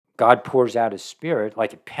God pours out his Spirit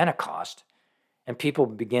like at Pentecost, and people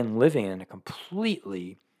begin living in a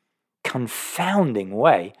completely confounding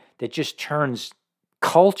way that just turns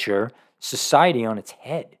culture, society on its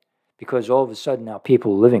head, because all of a sudden now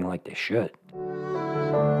people are living like they should.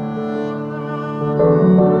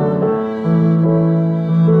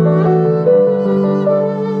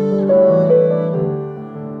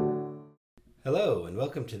 Hello, and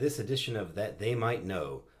welcome to this edition of That They Might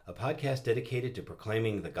Know, a podcast dedicated to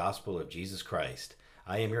proclaiming the gospel of Jesus Christ.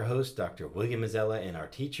 I am your host, Dr. William Mazzella, and our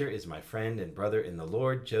teacher is my friend and brother in the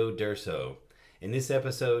Lord, Joe Durso. In this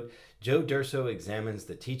episode, Joe Durso examines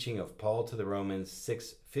the teaching of Paul to the Romans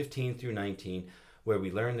 6:15 through 19, where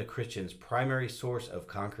we learn the Christian's primary source of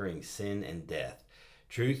conquering sin and death.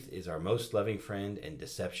 Truth is our most loving friend, and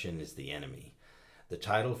deception is the enemy. The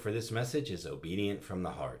title for this message is Obedient from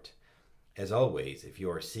the Heart. As always, if you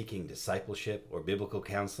are seeking discipleship or biblical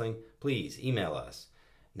counseling, please email us.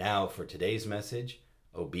 Now for today's message,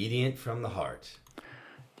 Obedient from the Heart.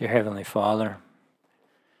 Dear Heavenly Father,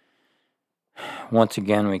 once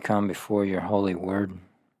again we come before your holy word.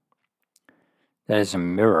 That is a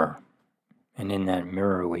mirror, and in that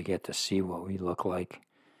mirror we get to see what we look like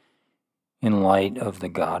in light of the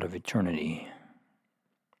God of eternity,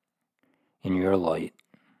 in your light,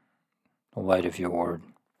 the light of your word.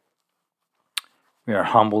 We are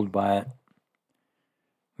humbled by it.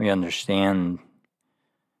 We understand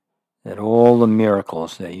that all the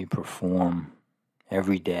miracles that you perform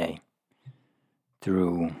every day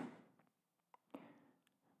through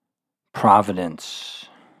providence,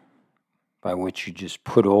 by which you just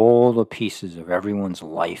put all the pieces of everyone's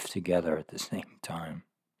life together at the same time.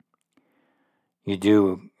 You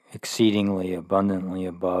do exceedingly abundantly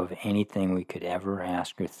above anything we could ever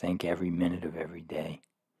ask or think every minute of every day.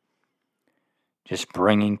 Just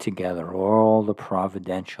bringing together all the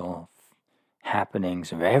providential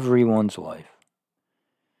happenings of everyone's life.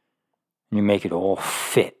 And you make it all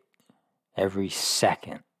fit every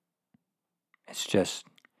second. It's just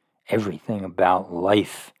everything about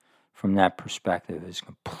life from that perspective is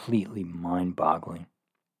completely mind-boggling.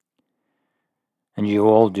 And you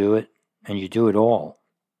all do it, and you do it all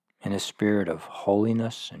in a spirit of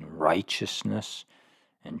holiness and righteousness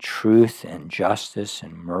and truth and justice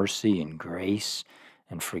and mercy and grace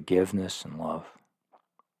and forgiveness and love.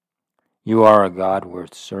 You are a God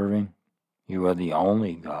worth serving. You are the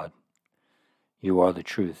only God. You are the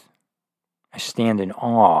truth. I stand in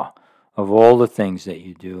awe of all the things that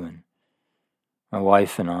you do, and my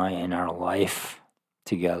wife and I in our life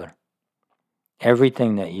together.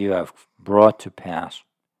 Everything that you have brought to pass.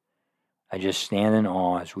 I just stand in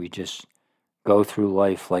awe as we just go through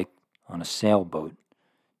life like on a sailboat,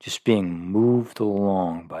 just being moved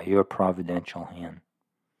along by your providential hand.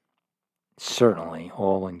 Certainly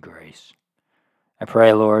all in grace. I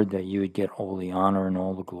pray, Lord, that you would get all the honor and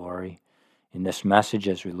all the glory. In this message,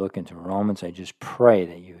 as we look into Romans, I just pray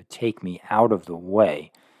that you would take me out of the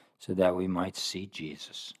way so that we might see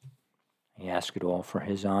Jesus. I ask it all for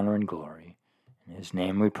his honor and glory. In his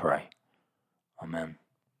name we pray. Amen.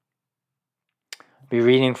 I'll be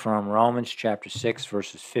reading from Romans chapter 6,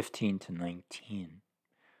 verses 15 to 19.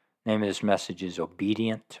 The name of this message is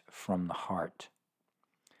Obedient from the Heart.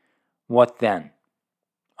 What then?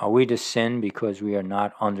 Are we to sin because we are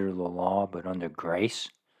not under the law but under grace?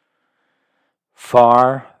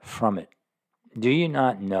 Far from it. Do you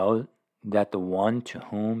not know that the one to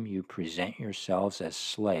whom you present yourselves as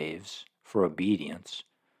slaves for obedience,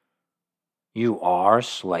 you are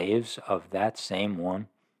slaves of that same one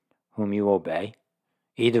whom you obey,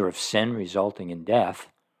 either of sin resulting in death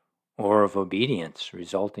or of obedience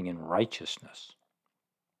resulting in righteousness?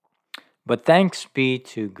 But thanks be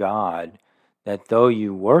to God that though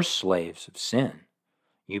you were slaves of sin,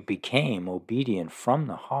 you became obedient from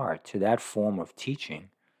the heart to that form of teaching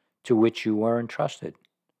to which you were entrusted.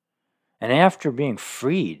 And after being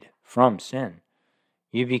freed from sin,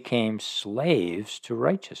 you became slaves to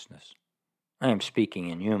righteousness. I am speaking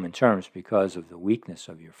in human terms because of the weakness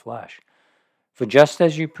of your flesh. For just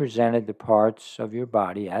as you presented the parts of your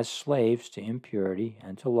body as slaves to impurity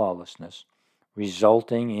and to lawlessness,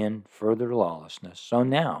 resulting in further lawlessness, so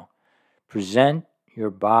now present your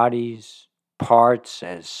bodies parts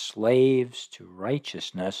as slaves to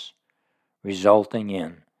righteousness, resulting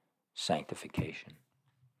in sanctification.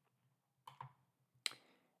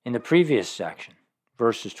 In the previous section,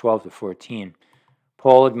 verses 12 to 14,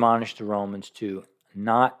 Paul admonished the Romans to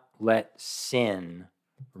not let sin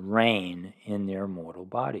reign in their mortal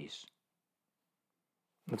bodies.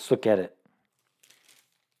 Let's look at it.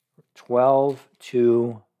 12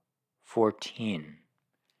 to 14.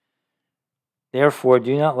 Therefore,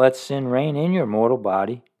 do not let sin reign in your mortal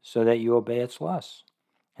body, so that you obey its lusts.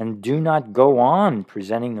 And do not go on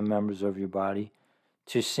presenting the members of your body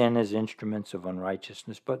to sin as instruments of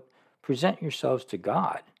unrighteousness, but present yourselves to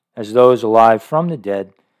God as those alive from the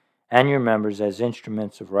dead, and your members as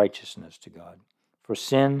instruments of righteousness to God. For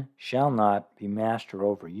sin shall not be master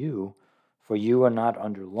over you, for you are not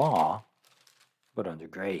under law, but under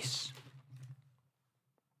grace.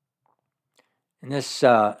 In this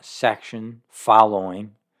section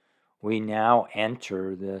following, we now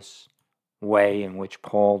enter this way in which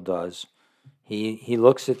Paul does. He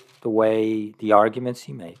looks at the arguments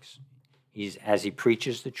he makes as he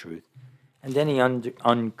preaches the truth, and then he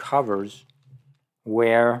uncovers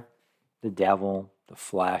where the devil, the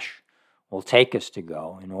flesh, will take us to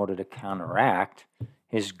go in order to counteract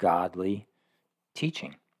his godly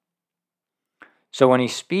teaching. So when he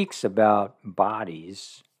speaks about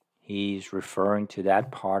bodies, he's referring to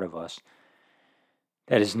that part of us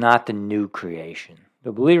that is not the new creation.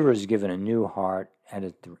 The believer is given a new heart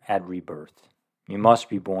at rebirth. You must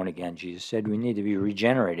be born again. Jesus said we need to be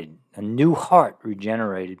regenerated, a new heart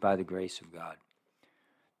regenerated by the grace of God.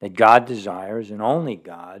 That God desires, and only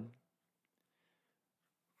God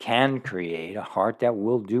can create a heart that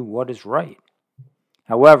will do what is right.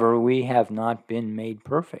 However, we have not been made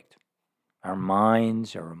perfect. Our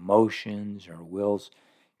minds, our emotions, our wills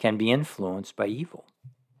can be influenced by evil.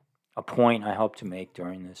 A point I hope to make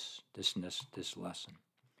during this lesson.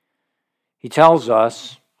 He tells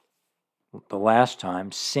us the last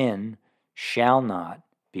time, sin shall not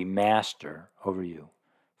be master over you,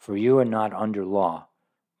 for you are not under law,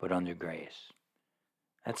 but under grace.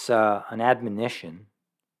 That's an admonition.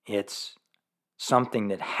 It's something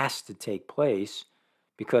that has to take place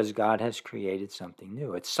because God has created something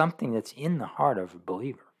new. It's something that's in the heart of a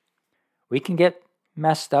believer. We can get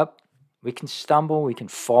messed up. We can stumble. We can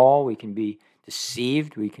fall. We can be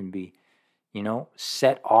deceived. We can be,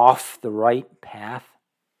 set off the right path.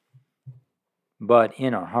 But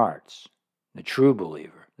in our hearts, the true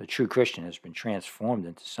believer, the true Christian has been transformed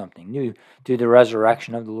into something new through the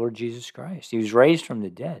resurrection of the Lord Jesus Christ. He was raised from the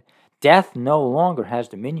dead. Death no longer has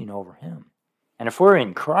dominion over him. And if we're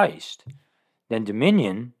in Christ, then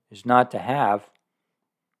dominion is not to have,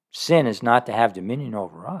 sin is not to have dominion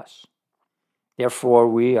over us. Therefore,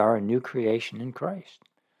 we are a new creation in Christ.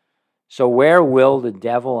 So where will the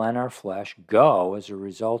devil and our flesh go as a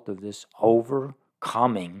result of this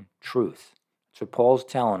overcoming truth? So Paul's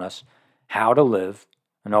telling us how to live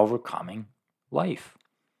an overcoming life.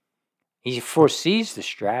 He foresees the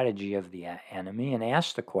strategy of the enemy and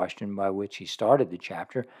asks the question by which he started the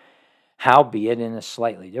chapter, howbeit in a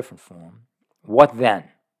slightly different form. What then?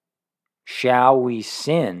 Shall we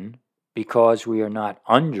sin because we are not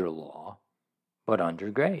under law, but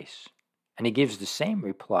under grace? And he gives the same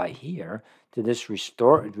reply here to this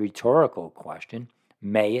rhetorical question,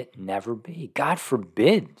 may it never be. God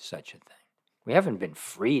forbid such a thing. We haven't been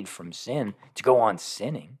freed from sin to go on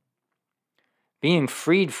sinning. Being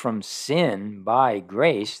freed from sin by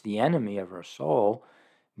grace, the enemy of our soul,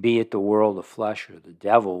 be it the world, the flesh, or the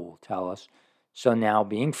devil, will tell us. So now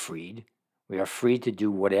being freed, we are free to do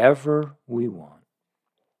whatever we want.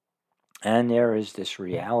 And there is this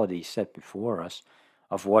reality set before us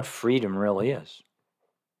of what freedom really is.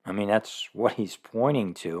 I mean, that's what he's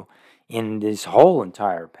pointing to in this whole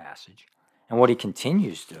entire passage. And what he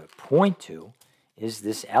continues to point to is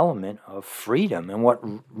this element of freedom and what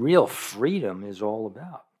real freedom is all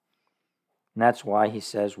about. And that's why he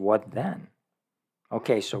says, what then?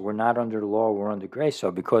 Okay, so we're not under the law, we're under grace.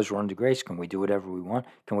 So because we're under grace, can we do whatever we want?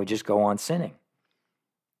 Can we just go on sinning?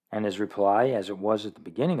 And his reply, as it was at the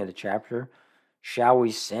beginning of the chapter, shall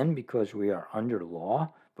we sin because we are under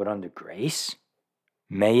law, but under grace?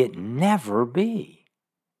 May it never be.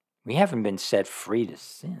 We haven't been set free to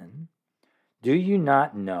sin. Do you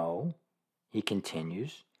not know, he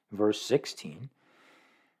continues, verse 16,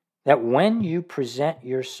 that when you present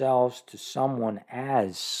yourselves to someone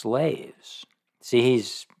as slaves, see,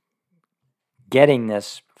 he's getting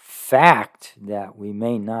this fact that we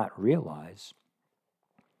may not realize,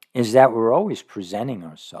 is that we're always presenting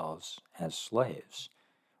ourselves as slaves.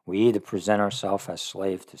 We either present ourselves as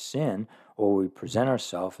slave to sin, or we present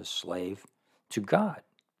ourselves as slave to God.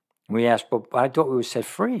 We ask, but I thought we were set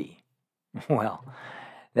free. Well,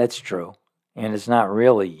 that's true. And it's not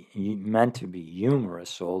really meant to be humorous.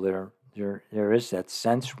 So there is that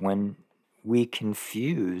sense when we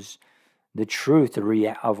confuse the truth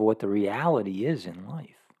of what the reality is in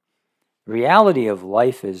life. The reality of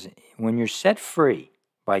life is when you're set free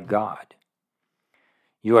by God,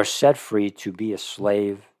 you are set free to be a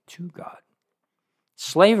slave to God.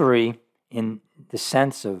 Slavery, in the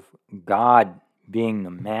sense of God being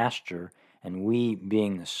the master and we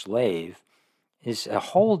being the slave is a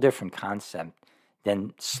whole different concept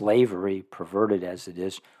than slavery, perverted as it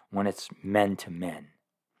is, when it's men to men.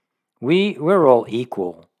 We're all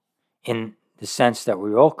equal in the sense that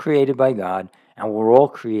we're all created by God and we're all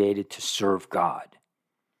created to serve God.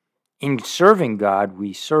 In serving God,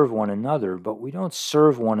 we serve one another, but we don't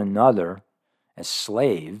serve one another as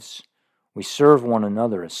slaves. We serve one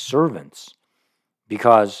another as servants,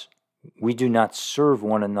 because we do not serve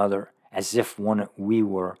one another as if we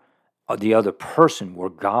were the other person were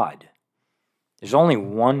God. There's only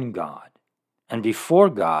one God, and before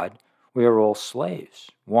God, we are all slaves.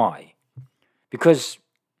 Why? Because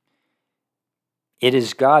it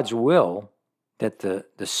is God's will that the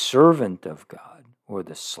servant of God or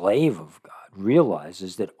the slave of God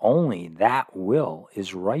realizes that only that will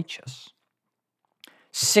is righteous.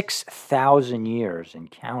 6,000 years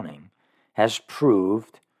and counting has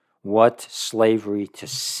proved what slavery to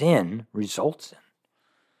sin results in.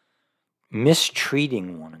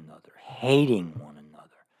 Mistreating one another, hating one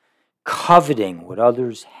another, coveting what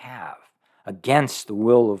others have against the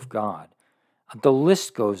will of God. The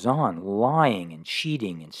list goes on, lying and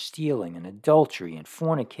cheating and stealing and adultery and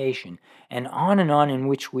fornication and on, in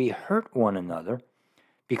which we hurt one another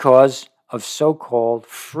because of so-called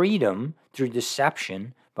freedom through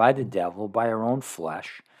deception by the devil, by our own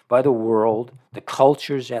flesh, by the world, the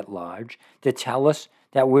cultures at large, to tell us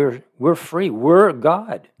that we're free, we're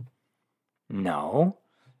God. No,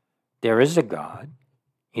 there is a God.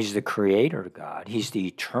 He's the creator God. He's the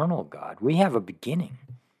eternal God. We have a beginning.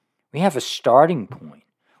 We have a starting point.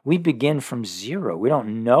 We begin from zero. We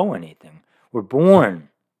don't know anything. We're born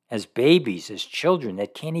as babies, as children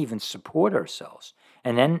that can't even support ourselves.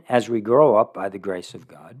 And then as we grow up by the grace of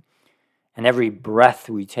God, and every breath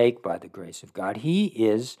we take by the grace of God, He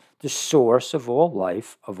is the source of all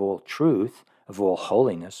life, of all truth, of all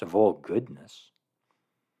holiness, of all goodness.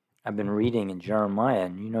 I've been reading in Jeremiah,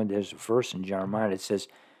 and there's a verse in Jeremiah that says,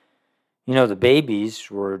 the babies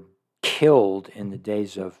were killed in the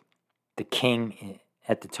days of the king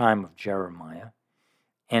at the time of Jeremiah.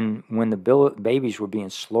 And when the babies were being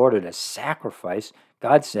slaughtered as sacrifice,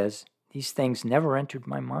 God says, these things never entered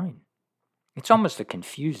my mind. It's almost a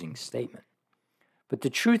confusing statement. But the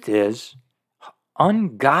truth is,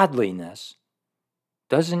 ungodliness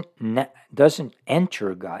doesn't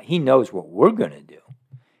enter God. He knows what we're going to do.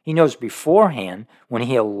 He knows beforehand, when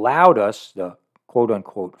He allowed us the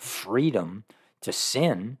quote-unquote freedom to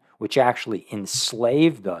sin, which actually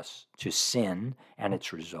enslaved us to sin and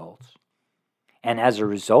its results. And as a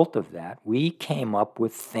result of that, we came up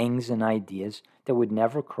with things and ideas that would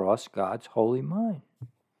never cross God's holy mind.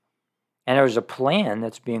 And there's a plan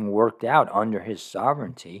that's being worked out under His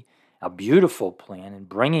sovereignty, a beautiful plan in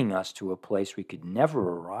bringing us to a place we could never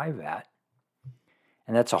arrive at.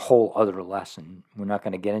 And that's a whole other lesson we're not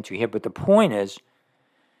going to get into here. But the point is,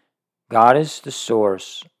 God is the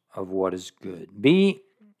source of what is good. Be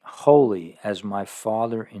holy as my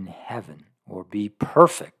Father in heaven, or be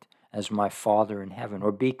perfect as my Father in heaven,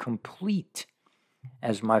 or be complete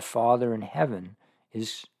as my Father in heaven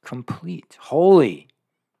is complete. Holy.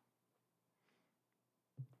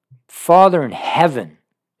 Father in heaven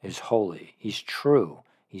is holy. He's true.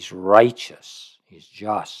 He's righteous. He's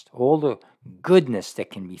just. All the goodness that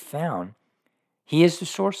can be found, He is the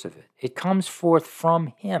source of it. It comes forth from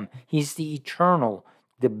Him. He's the eternal,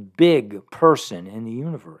 the big person in the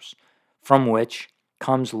universe, from which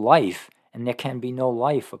comes life, and there can be no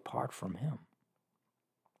life apart from Him.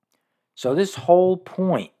 So this whole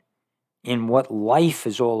point in what life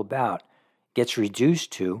is all about gets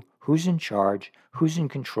reduced to who's in charge, who's in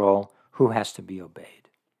control, who has to be obeyed.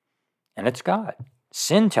 And it's God.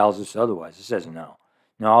 Sin tells us otherwise. It says, no,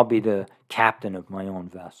 I'll be the captain of my own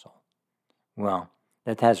vessel. Well,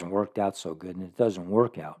 that hasn't worked out so good, and it doesn't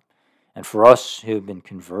work out. And for us who have been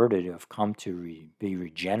converted, who have come to be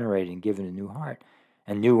regenerated and given a new heart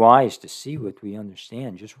and new eyes to see what we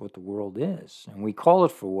understand, just what the world is. And we call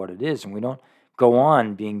it for what it is, and we don't go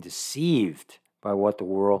on being deceived by what the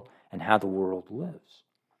world and how the world lives.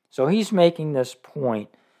 So He's making this point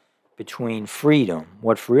between freedom,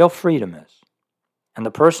 what real freedom is. And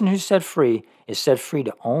the person who's set free is set free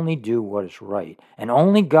to only do what is right. And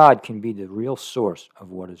only God can be the real source of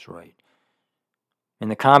what is right. In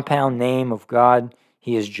the compound name of God,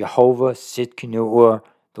 He is Jehovah Tsidkenu, or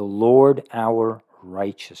the Lord our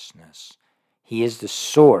righteousness. He is the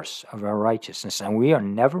source of our righteousness. And we are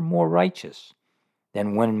never more righteous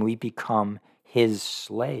than when we become His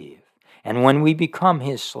slave. And when we become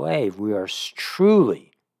His slave, we are truly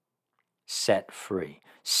set free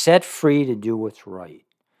to do what's right,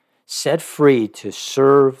 set free to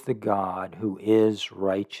serve the God who is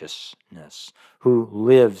righteousness, who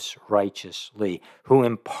lives righteously, who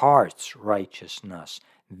imparts righteousness.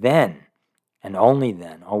 Then, and only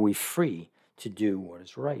then, are we free to do what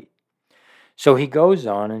is right. So he goes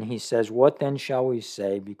on and he says, what then shall we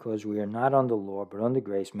say? Because we are not under law, but under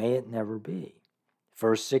grace, may it never be.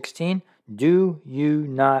 Verse 16, do you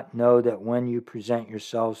not know that when you present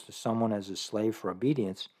yourselves to someone as a slave for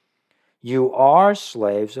obedience, you are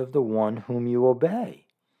slaves of the one whom you obey,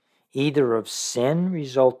 either of sin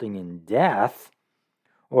resulting in death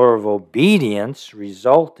or of obedience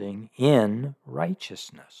resulting in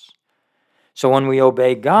righteousness. So when we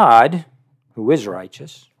obey God, who is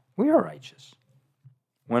righteous, we are righteous.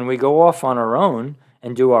 When we go off on our own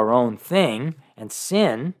and do our own thing and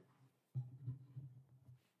sin,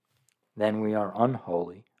 then we are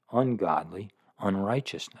unholy, ungodly,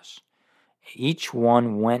 unrighteousness. Each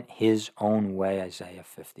one went his own way, Isaiah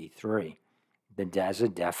 53. That's a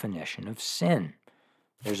definition of sin.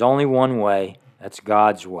 There's only one way, that's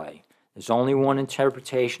God's way. There's only one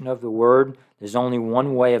interpretation of the word. There's only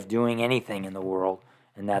one way of doing anything in the world,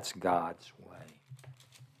 and that's God's way.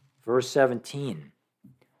 Verse 17.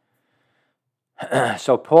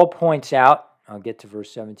 So Paul points out, I'll get to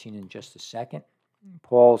verse 17 in just a second.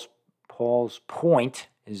 Paul's point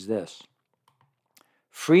is this.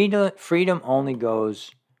 Freedom only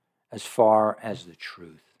goes as far as the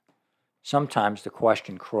truth. Sometimes the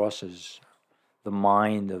question crosses the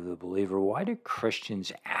mind of the believer, why do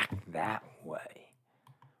Christians act that way?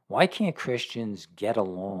 Why can't Christians get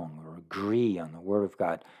along or agree on the Word of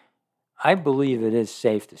God? I believe it is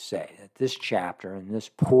safe to say that this chapter and this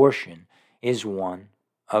portion is one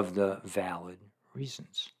of the valid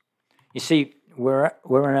reasons. You see,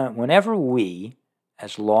 whenever we,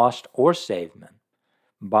 as lost or saved men,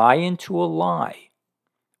 buy into a lie,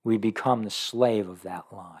 we become the slave of that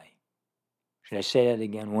lie. Should I say that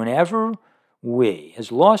again? Whenever we,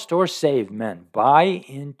 as lost or saved men, buy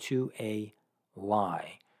into a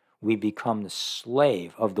lie, we become the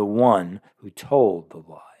slave of the one who told the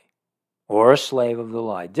lie, or a slave of the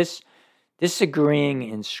lie. Disagreeing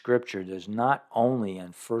in Scripture does not only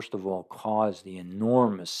and first of all cause the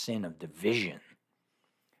enormous sin of division,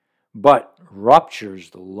 but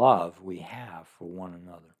ruptures the love we have for one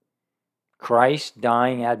another. Christ's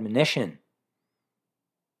dying admonition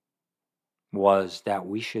was that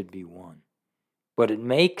we should be one. But it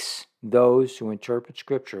makes those who interpret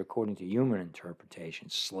Scripture according to human interpretation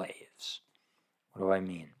slaves. What do I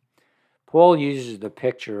mean? Paul uses the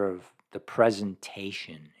picture of the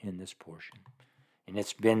presentation in this portion, and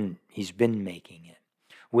he's been making it.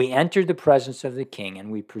 We enter the presence of the King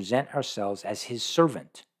and we present ourselves as his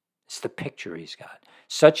servant. It's the picture he's got.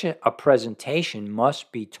 Such a presentation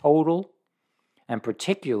must be total and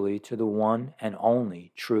particularly to the one and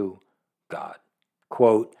only true God.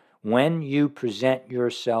 Quote, when you present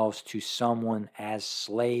yourselves to someone as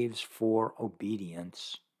slaves for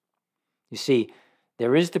obedience. You see,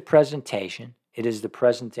 there is the presentation. It is the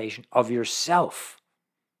presentation of yourself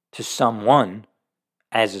to someone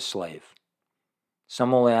as a slave.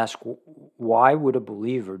 Some will ask, why would a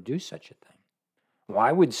believer do such a thing?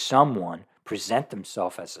 Why would someone present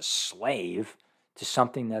themselves as a slave to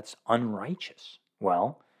something that's unrighteous?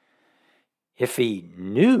 Well, if he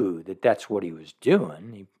knew that that's what he was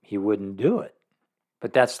doing, he wouldn't do it.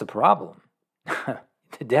 But that's the problem.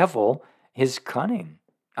 The devil is cunning.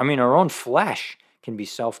 I mean, our own flesh can be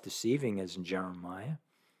self-deceiving, as in Jeremiah.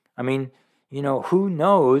 I mean, who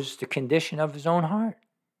knows the condition of his own heart?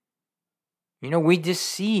 We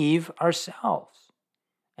deceive ourselves.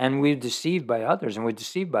 And we're deceived by others, and we're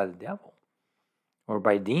deceived by the devil or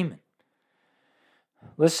by a demon.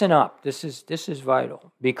 Listen up. This is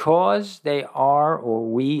vital. Because they are or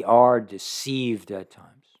we are deceived at times,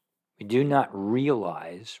 we do not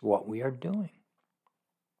realize what we are doing.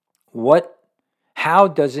 How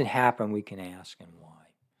does it happen, we can ask, and why?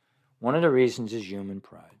 One of the reasons is human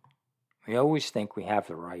pride. We always think we have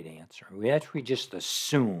the right answer. We just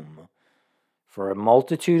assume, for a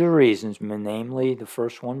multitude of reasons, namely the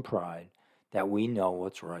first one, pride, that we know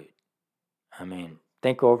what's right. I mean,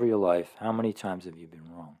 think over your life. How many times have you been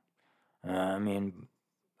wrong?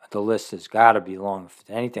 The list has got to be long if it's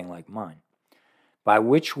anything like mine. By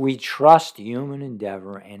which we trust human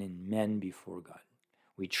endeavor and in men before God.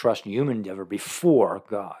 We trust human endeavor before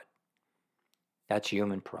God. That's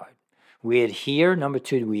human pride. We adhere, number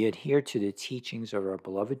two, we adhere to the teachings of our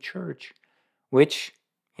beloved church, which,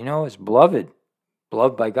 is beloved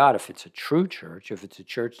by God. If it's a true church, if it's a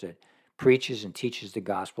church that preaches and teaches the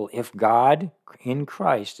gospel, if God in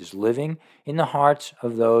Christ is living in the hearts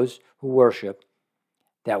of those who worship,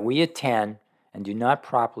 that we attend and do not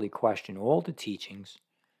properly question all the teachings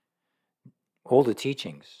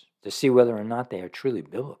to see whether or not they are truly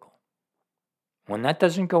biblical. When that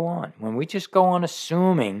doesn't go on, when we just go on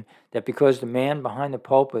assuming that because the man behind the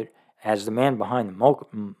pulpit, as the man behind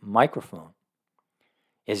the microphone,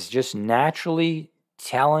 is just naturally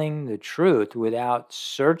telling the truth without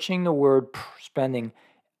searching the word, spending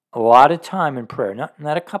a lot of time in prayer,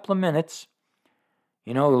 not a couple of minutes.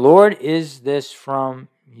 Lord, is this from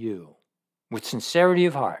you? With sincerity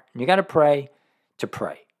of heart. And you got to pray to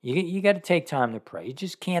pray. You got to take time to pray. You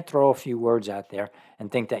just can't throw a few words out there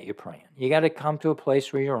and think that you're praying. You got to come to a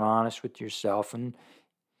place where you're honest with yourself and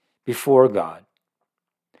before God.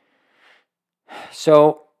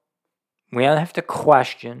 So we have to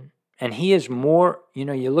question, and he is more,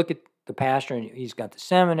 you look at the pastor and he's got the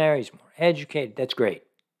seminary, he's more educated, that's great.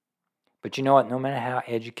 But you know what, no matter how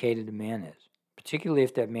educated a man is, particularly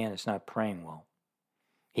if that man is not praying well,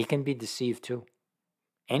 he can be deceived too.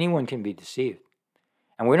 Anyone can be deceived.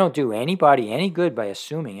 And we don't do anybody any good by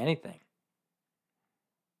assuming anything.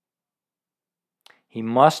 He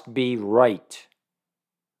must be right.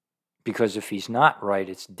 Because if he's not right,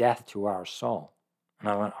 it's death to our soul. And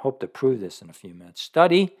I hope to prove this in a few minutes.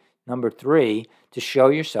 Study, number 3, to show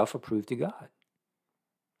yourself approved to God.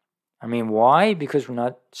 Why? Because we're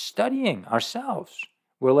not studying ourselves.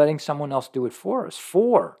 We're letting someone else do it for us.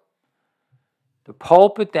 4, the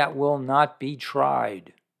pulpit that will not be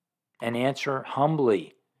tried and answer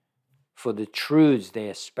humbly for the truths they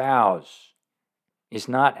espouse is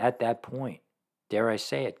not at that point, dare I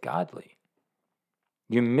say it, godly.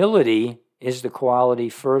 Humility is the quality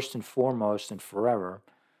first and foremost and forever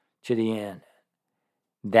to the end.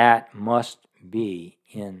 That must be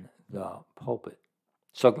in the pulpit.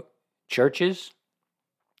 So churches,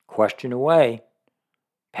 question away.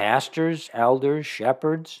 Pastors, elders,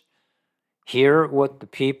 shepherds, hear what the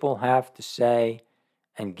people have to say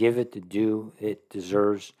and give it the due it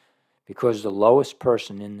deserves, because the lowest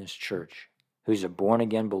person in this church who's a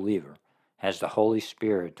born-again believer has the Holy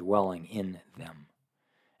Spirit dwelling in them.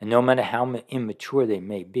 And no matter how immature they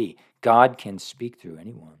may be, God can speak through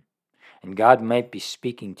anyone. And God might be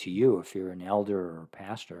speaking to you if you're an elder or a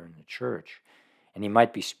pastor in the church. And he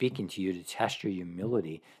might be speaking to you to test your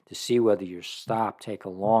humility, to see whether you're stopped, take a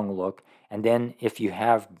long look, and then if you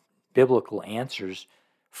have biblical answers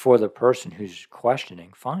for the person who's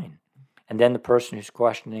questioning, fine. And then the person who's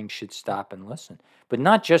questioning should stop and listen. But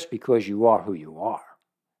not just because you are who you are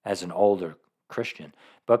as an older Christian,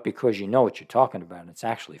 but because you know what you're talking about and it's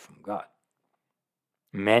actually from God.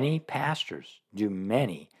 Many pastors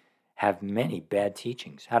have many bad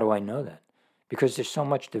teachings. How do I know that? Because there's so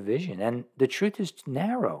much division, and the truth is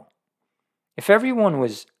narrow. If everyone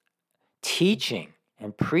was teaching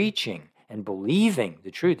and preaching and believing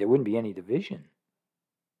the truth, there wouldn't be any division.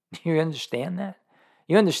 You understand that?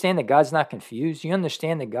 You understand that God's not confused? You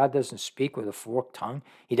understand that God doesn't speak with a forked tongue?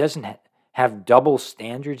 He doesn't have double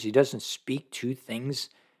standards. He doesn't speak two things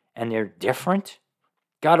and they're different.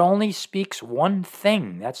 God only speaks one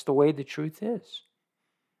thing. That's the way the truth is.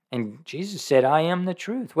 And Jesus said, I am the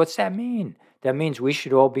truth. What's that mean? That means we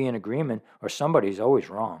should all be in agreement or somebody's always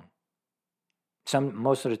wrong.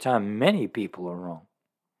 Most of the time, many people are wrong.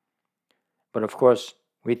 But of course,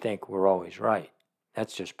 we think we're always right.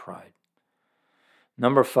 That's just pride.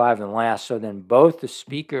 Number 5 and last, so then both the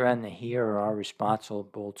speaker and the hearer are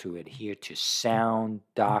responsible to adhere to sound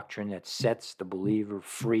doctrine that sets the believer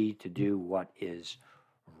free to do what is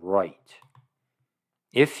right.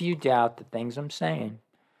 If you doubt the things I'm saying,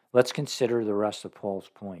 let's consider the rest of Paul's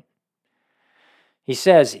point. He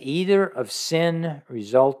says, either of sin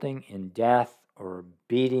resulting in death or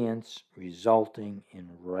obedience resulting in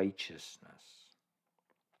righteousness.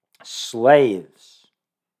 Slaves,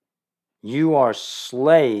 you are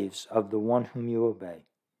slaves of the one whom you obey,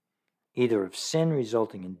 either of sin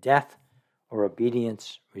resulting in death or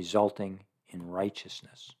obedience resulting in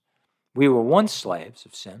righteousness. We were once slaves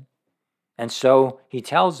of sin, and so he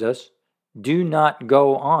tells us, do not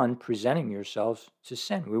go on presenting yourselves to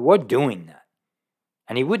sin. We were doing that.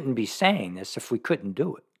 And he wouldn't be saying this if we couldn't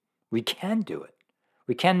do it. We can do it.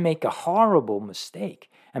 We can make a horrible mistake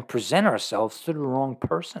and present ourselves to the wrong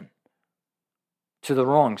person, to the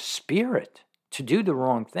wrong spirit, to do the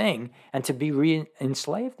wrong thing, and to be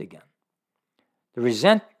re-enslaved again.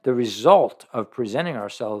 The result of presenting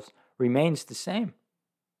ourselves remains the same.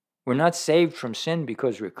 We're not saved from sin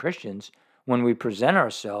because we're Christians when we present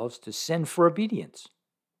ourselves to sin for obedience.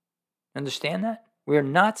 Understand that? We are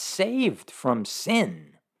not saved from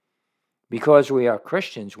sin because we are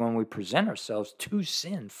Christians when we present ourselves to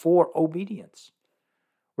sin for obedience.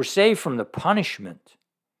 We're saved from the punishment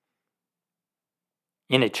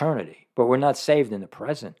in eternity, but we're not saved in the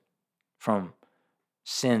present from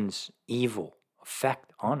sin's evil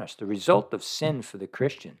effect on us. The result of sin for the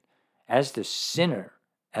Christian as a sinner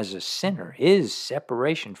is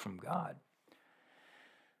separation from God.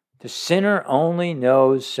 The sinner only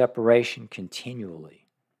knows separation continually,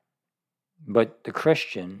 but the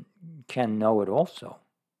Christian can know it also.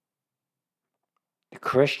 The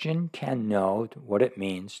Christian can know what it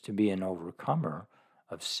means to be an overcomer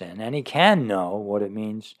of sin, and he can know what it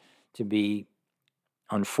means to be,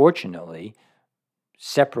 unfortunately,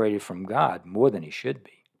 separated from God more than he should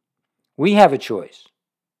be. We have a choice.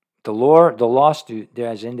 The lost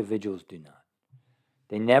as individuals do not.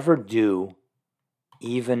 They never do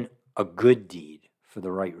even a good deed for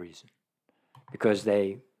the right reason, because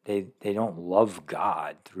they don't love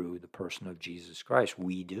God through the person of Jesus Christ.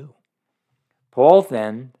 We do. Paul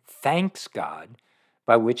then thanks God,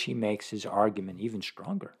 by which he makes his argument even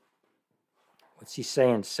stronger. What's he say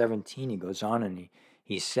in 17? He goes on and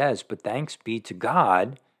he says, "But thanks be to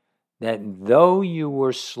God that though you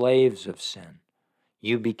were slaves of sin,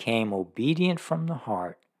 you became obedient from the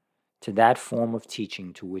heart to that form of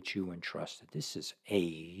teaching to which you were entrusted." This is a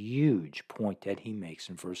huge point that he makes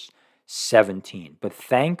in verse 17. But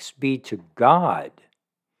thanks be to God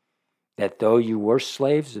that though you were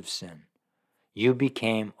slaves of sin, you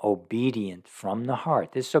became obedient from the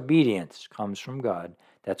heart. This obedience comes from God.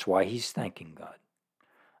 That's why he's thanking God.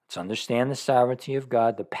 Let's understand the sovereignty of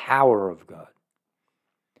God, the power of God.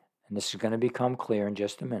 And this is going to become clear in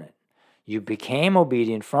just a minute. You became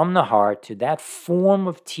obedient from the heart to that form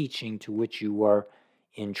of teaching to which you were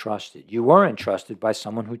entrusted. You were entrusted by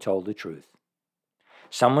someone who told the truth.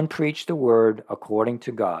 Someone preached the word according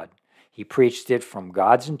to God. He preached it from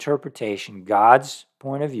God's interpretation, God's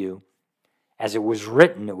point of view. As it was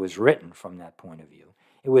written from that point of view.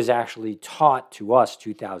 It was actually taught to us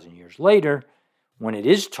 2,000 years later when it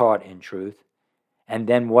is taught in truth. And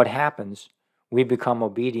then what happens? We become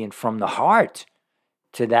obedient from the heart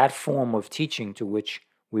to that form of teaching to which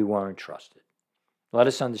we were entrusted. Let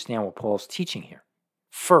us understand what Paul's teaching here.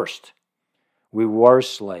 First, we were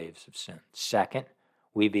slaves of sin. Second,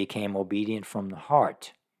 we became obedient from the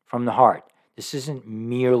heart. From the heart. This isn't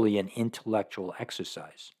merely an intellectual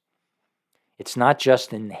exercise. It's not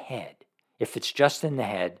just in the head. If it's just in the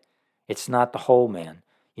head, it's not the whole man.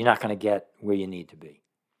 You're not going to get where you need to be.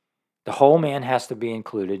 The whole man has to be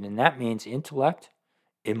included, and that means intellect,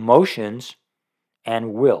 emotions,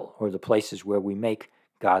 and will, or the places where we make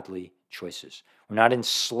godly choices. We're not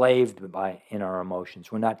enslaved in our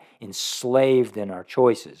emotions. We're not enslaved in our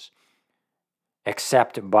choices,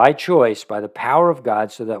 except by choice, by the power of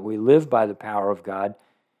God, so that we live by the power of God.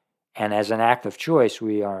 And as an act of choice,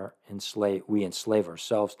 we enslave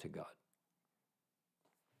ourselves to God.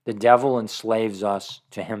 The devil enslaves us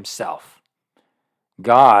to himself.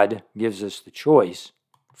 God gives us the choice,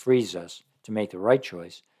 frees us to make the right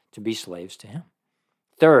choice, to be slaves to him.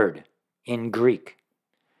 Third, in Greek,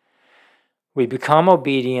 we become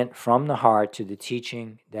obedient from the heart to the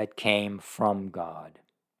teaching that came from God,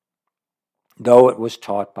 though it was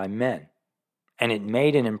taught by men, and it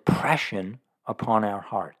made an impression upon our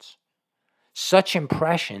hearts. Such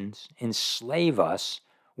impressions enslave us,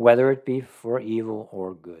 whether it be for evil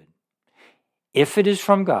or good. If it is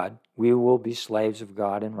from God, we will be slaves of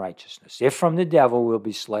God and righteousness. If from the devil, we'll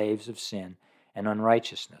be slaves of sin and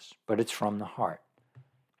unrighteousness. But it's from the heart.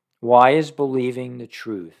 Why is believing the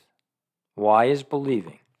truth? Why is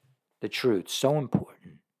believing the truth so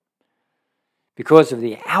important? Because of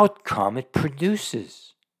the outcome it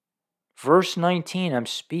produces. Verse 19, I'm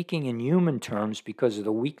speaking in human terms because of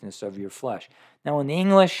the weakness of your flesh. Now in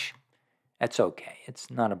English, that's okay.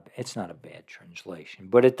 It's not a bad translation,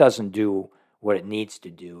 but it doesn't do what it needs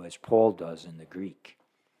to do as Paul does in the Greek.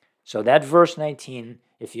 So that verse 19,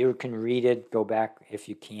 if you can read it, go back if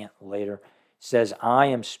you can't later, says, I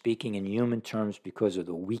am speaking in human terms because of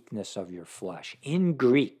the weakness of your flesh. In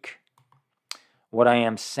Greek, what I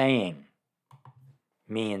am saying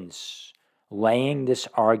means laying this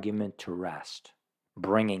argument to rest,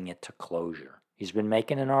 bringing it to closure. He's been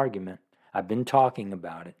making an argument. I've been talking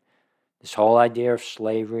about it. This whole idea of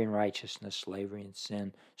slavery and righteousness, slavery and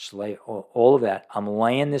sin, all of that. I'm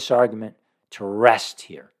laying this argument to rest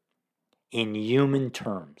here in human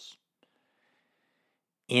terms.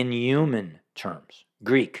 In human terms.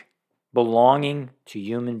 Greek, belonging to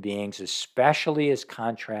human beings, especially as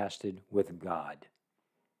contrasted with God.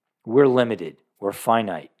 We're limited. We're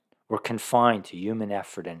finite. We're confined to human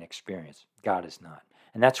effort and experience. God is not.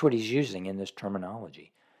 And that's what he's using in this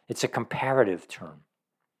terminology. It's a comparative term.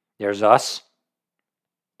 There's us,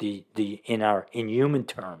 in human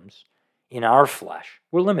terms, in our flesh.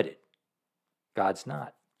 We're limited. God's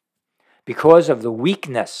not. Because of the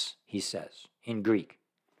weakness, he says in Greek,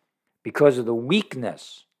 because of the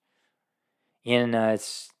weakness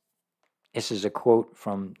this is a quote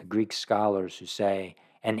from the Greek scholars who say,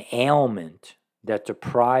 an ailment that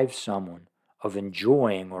deprives someone of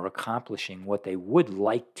enjoying or accomplishing what they would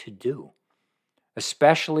like to do,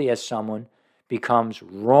 especially as someone becomes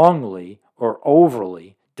wrongly or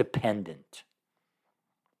overly dependent.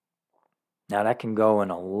 Now, that can go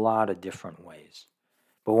in a lot of different ways.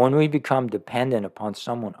 But when we become dependent upon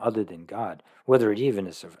someone other than God, whether it even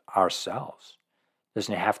is of ourselves,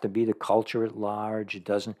 doesn't have to be the culture at large. It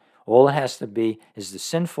doesn't. All it has to be is the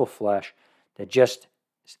sinful flesh that just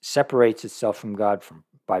separates itself from God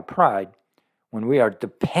by pride. When we are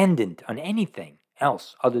dependent on anything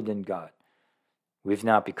else other than God, we've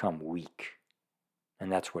now become weak.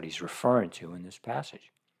 And that's what he's referring to in this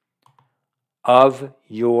passage. Of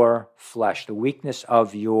your flesh, the weakness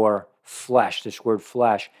of your flesh. This word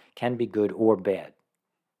flesh can be good or bad.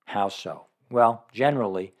 How so? Well,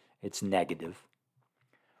 generally, it's negative,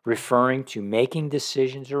 referring to making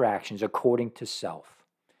decisions or actions according to self.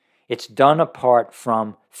 It's done apart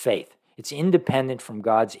from faith. It's independent from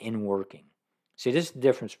God's inworking. See, this is the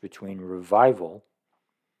difference between revival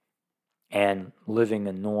and living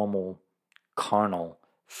a normal, carnal,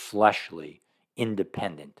 fleshly,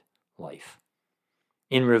 independent life.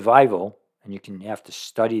 In revival, and you have to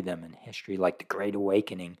study them in history, like the Great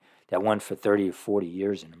Awakening that went for 30 or 40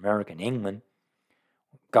 years in American England,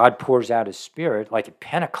 God pours out his Spirit like at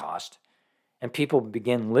Pentecost, and people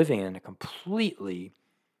begin living in a completely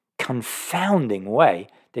confounding way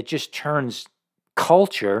that just turns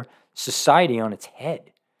culture, society on its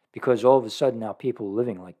head, because all of a sudden now people are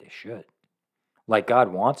living like they should, like God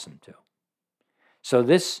wants them to. So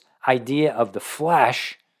this idea of the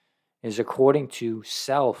flesh is according to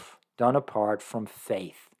self, done apart from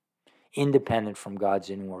faith, independent from God's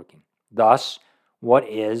inworking. Thus, what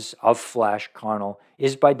is of flesh, carnal,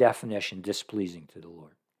 is by definition displeasing to the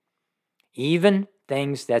Lord. Even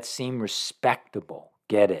things that seem respectable,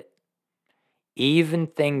 get it? Even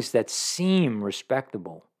things that seem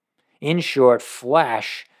respectable. In short,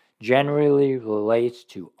 flesh generally relates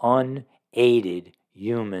to unaided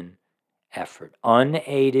human effort,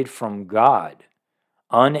 unaided from God,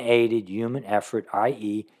 unaided human effort,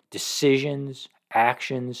 i.e., decisions,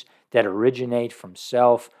 actions that originate from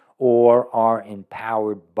self or are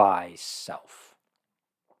empowered by self.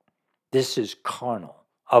 This is carnal,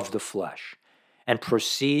 of the flesh, and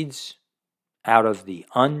proceeds out of the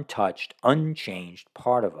untouched, unchanged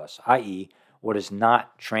part of us, i.e., what is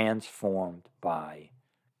not transformed by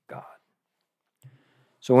God.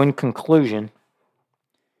 So in conclusion,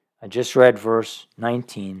 I just read verse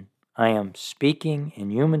 19. I am speaking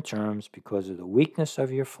in human terms because of the weakness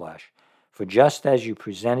of your flesh. For just as you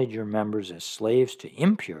presented your members as slaves to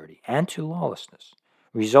impurity and to lawlessness,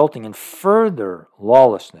 resulting in further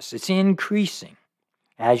lawlessness, it's increasing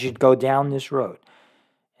as you go down this road.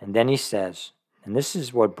 And then he says, and this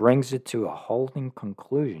is what brings it to a holding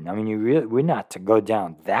conclusion. I mean, we're not to go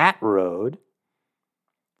down that road.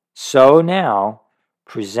 So now,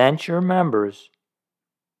 present your members,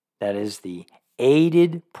 that is the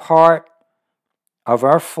aided part of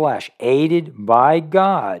our flesh, aided by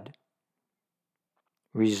God,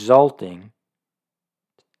 resulting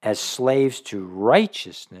as slaves to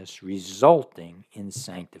righteousness, resulting in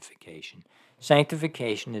sanctification.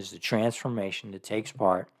 Sanctification is the transformation that takes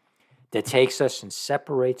us and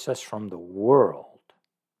separates us from the world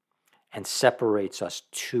and separates us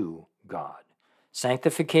to God.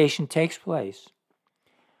 Sanctification takes place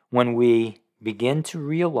when we begin to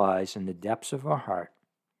realize in the depths of our heart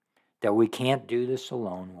that we can't do this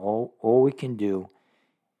alone. All we can do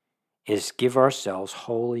is give ourselves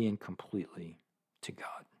wholly and completely to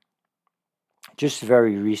God. Just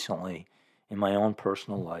very recently, in my own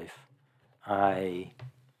personal life, I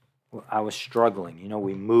was struggling. You know,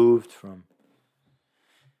 we moved from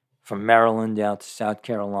Maryland down to South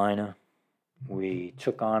Carolina. We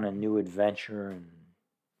took on a new adventure and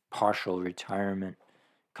partial retirement,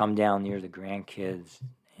 come down near the grandkids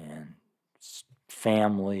and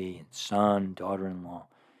family, and son, daughter-in-law,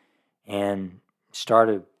 and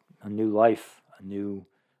started a new life, a new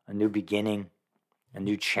beginning, a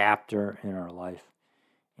new chapter in our life.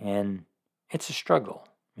 And it's a struggle.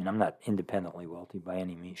 I mean, I'm not independently wealthy by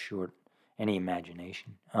any means, short any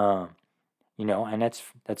imagination. And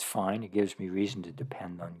that's fine. It gives me reason to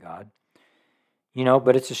depend on God.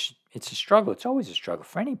 But it's a struggle. It's always a struggle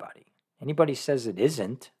for anybody. Anybody says it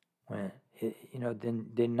isn't, then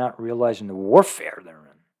they're not realizing the warfare they're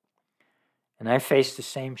in. And I faced the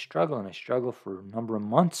same struggle, and I struggled for a number of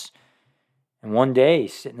months. And one day,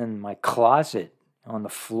 sitting in my closet on the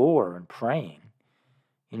floor and praying,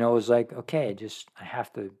 it was like, okay, I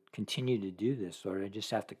have to continue to do this, Lord. I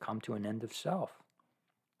just have to come to an end of self.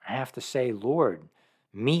 I have to say, Lord,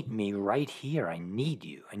 meet me right here. I need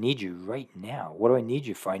you. I need you right now. What do I need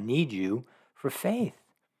you for? I need you for faith.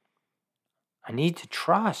 I need to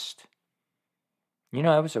trust. It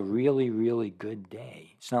was a really, really good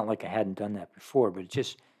day. It's not like I hadn't done that before, but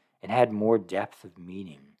it had more depth of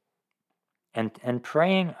meaning. And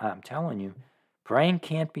praying, I'm telling you, praying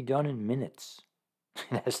can't be done in minutes.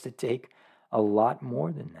 It has to take a lot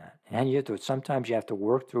more than that. And sometimes you have to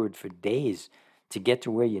work through it for days to get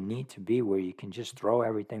to where you need to be, where you can just throw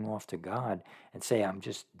everything off to God and say, I'm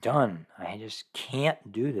just done. I just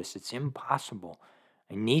can't do this. It's impossible.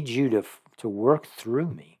 I need you to work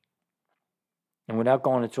through me. And without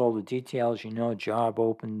going into all the details, a job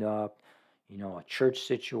opened up, a church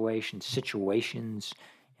situations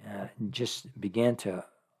just began to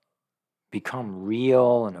become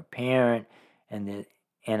real and apparent, and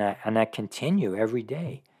I continue every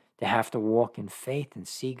day to have to walk in faith and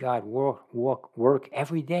see God work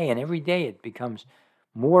every day, and every day it becomes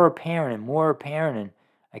more apparent, and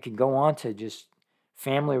I could go on to just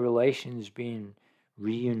family relations being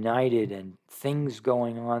reunited and things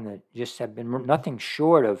going on that just have been nothing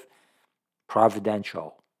short of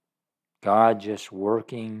providential. God just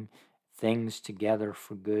working things together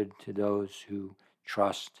for good to those who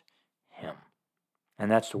trust Him. And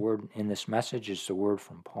that's the word in this message, is the word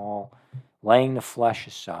from Paul, laying the flesh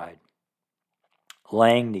aside,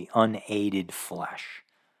 laying the unaided flesh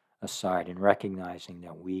aside, and recognizing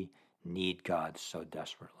that we need God so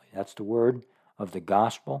desperately. That's the word of the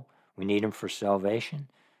gospel. We need Him for salvation.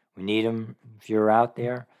 We need Him, if you're out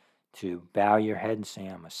there, to bow your head and say,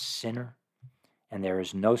 I'm a sinner, and there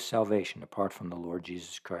is no salvation apart from the Lord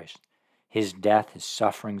Jesus Christ. His death, His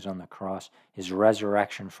sufferings on the cross, His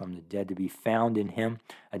resurrection from the dead, to be found in Him,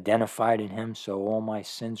 identified in Him, so all my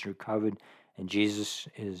sins are covered, and Jesus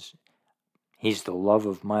He's the love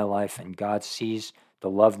of my life, and God sees the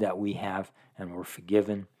love that we have, and we're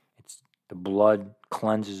forgiven. The blood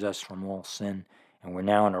cleanses us from all sin, and we're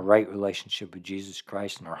now in a right relationship with Jesus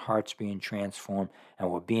Christ, and our hearts being transformed, and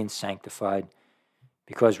we're being sanctified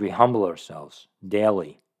because we humble ourselves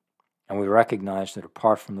daily, and we recognize that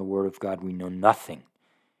apart from the Word of God, we know nothing,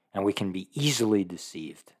 and we can be easily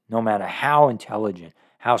deceived. No matter how intelligent,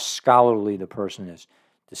 how scholarly the person is,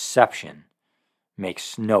 deception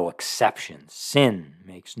makes no exceptions. Sin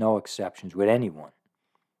makes no exceptions with anyone.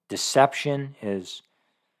 Deception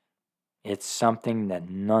it's something that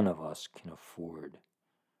none of us can afford.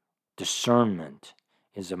 Discernment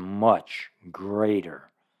is a much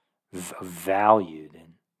greater value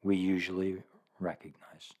than we usually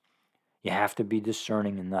recognize. You have to be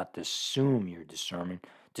discerning and not assume you're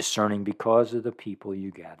discerning because of the people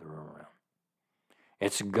you gather around.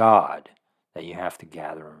 It's God that you have to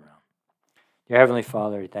gather around. Dear Heavenly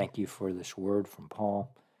Father, I thank you for this word from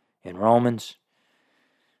Paul in Romans.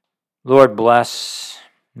 Lord, bless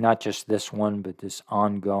not just this one, but this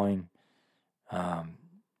ongoing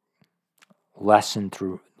lessons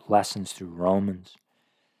through Romans.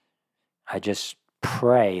 I just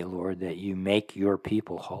pray, Lord, that you make your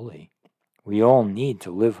people holy. We all need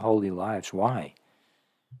to live holy lives. Why?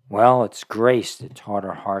 Well, it's grace that taught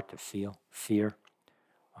our heart to feel fear.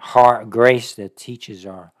 Grace that teaches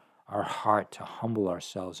our heart to humble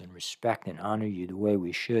ourselves and respect and honor you the way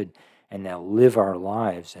we should, and now live our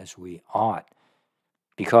lives as we ought,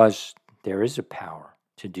 because there is a power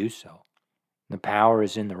to do so. The power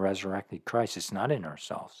is in the resurrected Christ. It's not in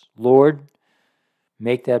ourselves. Lord,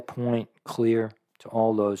 make that point clear to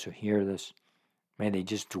all those who hear this. May they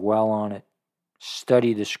just dwell on it,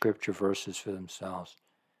 study the scripture verses for themselves,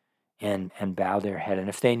 and bow their head. And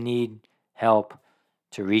if they need help,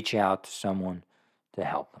 to reach out to someone to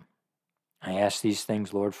help them. I ask these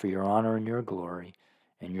things, Lord, for your honor and your glory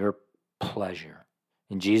and your pleasure.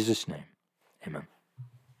 In Jesus' name, amen.